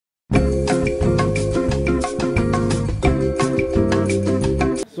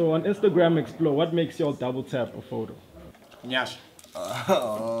So on Instagram Explore, what makes y'all double tap a photo? Nyash.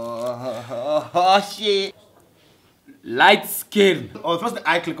 Oh, shit. Light skin. Oh, first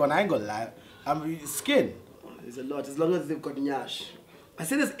I click on, I ain't gonna lie. Skin. There's a lot, as long as they've got nyash. I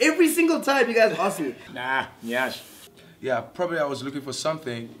say this every single time you guys ask me. Nah, Nyash. Yeah, probably I was looking for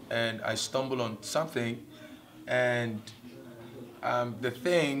something and I stumbled on something and the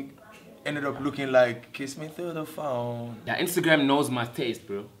thing ended up looking like Kiss Me Through the Phone. Yeah, Instagram knows my taste,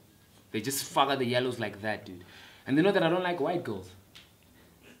 bro. They just fugger the yellows like that, dude. And they know that I don't like white girls.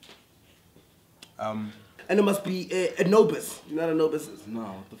 And it must be a Nobis. You know what a Nobis is? No,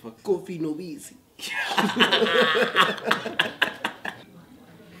 what the fuck? Coffee Nobis.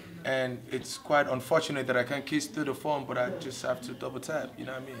 And it's quite unfortunate that I can't kiss through the phone, but I just have to double tap, you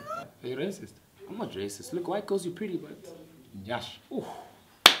know what I mean? Are you racist? I'm not racist. Look, white girls, you're pretty, but... Nyash. Ooh.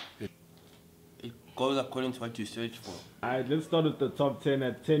 It goes according to what you search for. Alright, let's start with the top 10.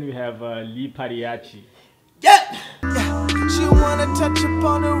 At 10 we have Lee Pariachi. Yeah! She wanna touch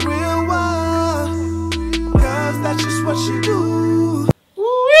upon a real one, cause that's just what she do.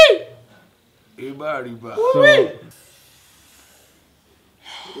 Woo-wee! Riba, riba.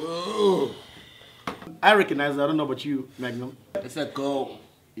 So, I recognize it. I don't know about you, Magnum. It's a girl.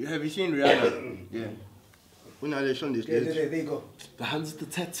 Have you seen Rihanna? Yeah. When are they showing this? There you go. The hands with the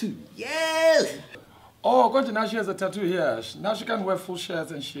tattoo. Yes! Oh, God, now she has a tattoo here. Now she can't wear full shirts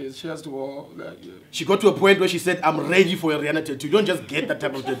and she has to wear... She got to a point where she said, I'm ready for a Rihanna tattoo. You don't just get that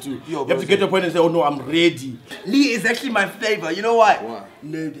type of tattoo. You have to get to a point and say, oh no, I'm ready. Lee is actually my flavor. You know why? Why?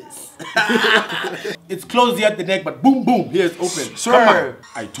 Nervous. It's closed here at the neck, but boom, boom, here it's open. Sir, Come on.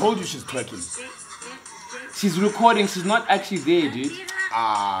 I told you she's twerking. She's recording. She's not actually there, dude.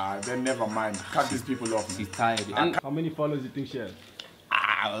 Ah, then never mind. Cut these people off. She's tired. And how many followers do you think she has?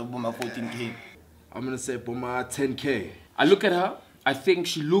 Boma 14K. I'm gonna say Boma 10K. I look at her. I think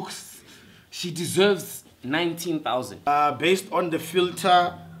she deserves 19,000. Based on the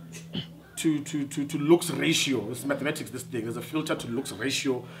filter to looks ratio, it's mathematics, this thing. There's a filter to looks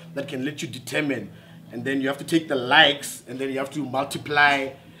ratio that can let you determine. And then you have to take the likes and then you have to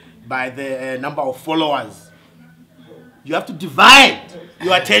multiply by the number of followers. You have to divide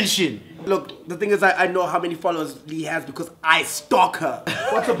your attention. Look, the thing is, I know how many followers Lee has because I stalk her.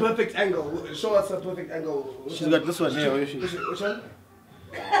 What's a perfect angle? Show us a perfect angle. She's got this one here. Which one?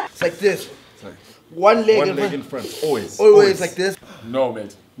 It's like this. Sorry. One leg in front. Always. Always like this. No,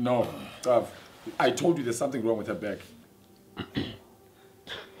 mate. No. I told you there's something wrong with her back.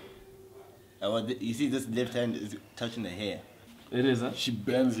 You see, this left hand is touching the hair. It is, huh? She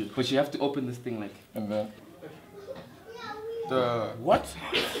bends it. But you have to open this thing like... And then... What?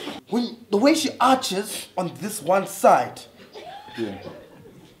 When the way she arches on this one side. Yeah.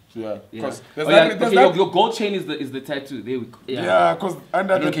 Yeah. Because your gold chain is the tattoo. There we go. Yeah, because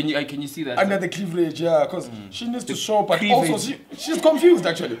under can you see that? Under the cleavage, yeah, because she needs to show, but also she's confused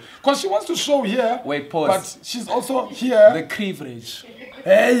actually, because she wants to show here. Wait, pause. But she's also here. The cleavage.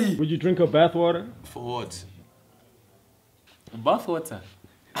 Hey. Would you drink her bath water? For what? Bath water.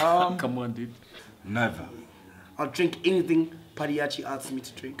 Come on, dude. Never. I'll drink anything Pariachi asks me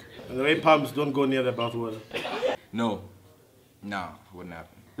to drink. And the way palms don't go near the bath water. No. No, wouldn't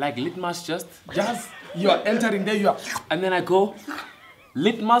happen. Like litmus just You are entering there, you are... And then I go,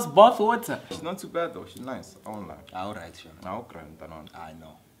 litmus bath water. She's not too bad though, she's nice. I won't lie. Alright, sure. I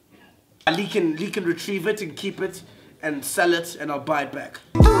know. Lee can retrieve it and keep it and sell it and I'll buy it back.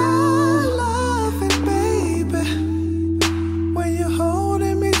 I love it, baby. When you're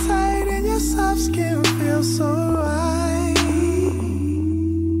holding me tight and your soft skin feels so right.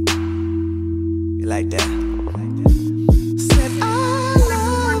 You like that?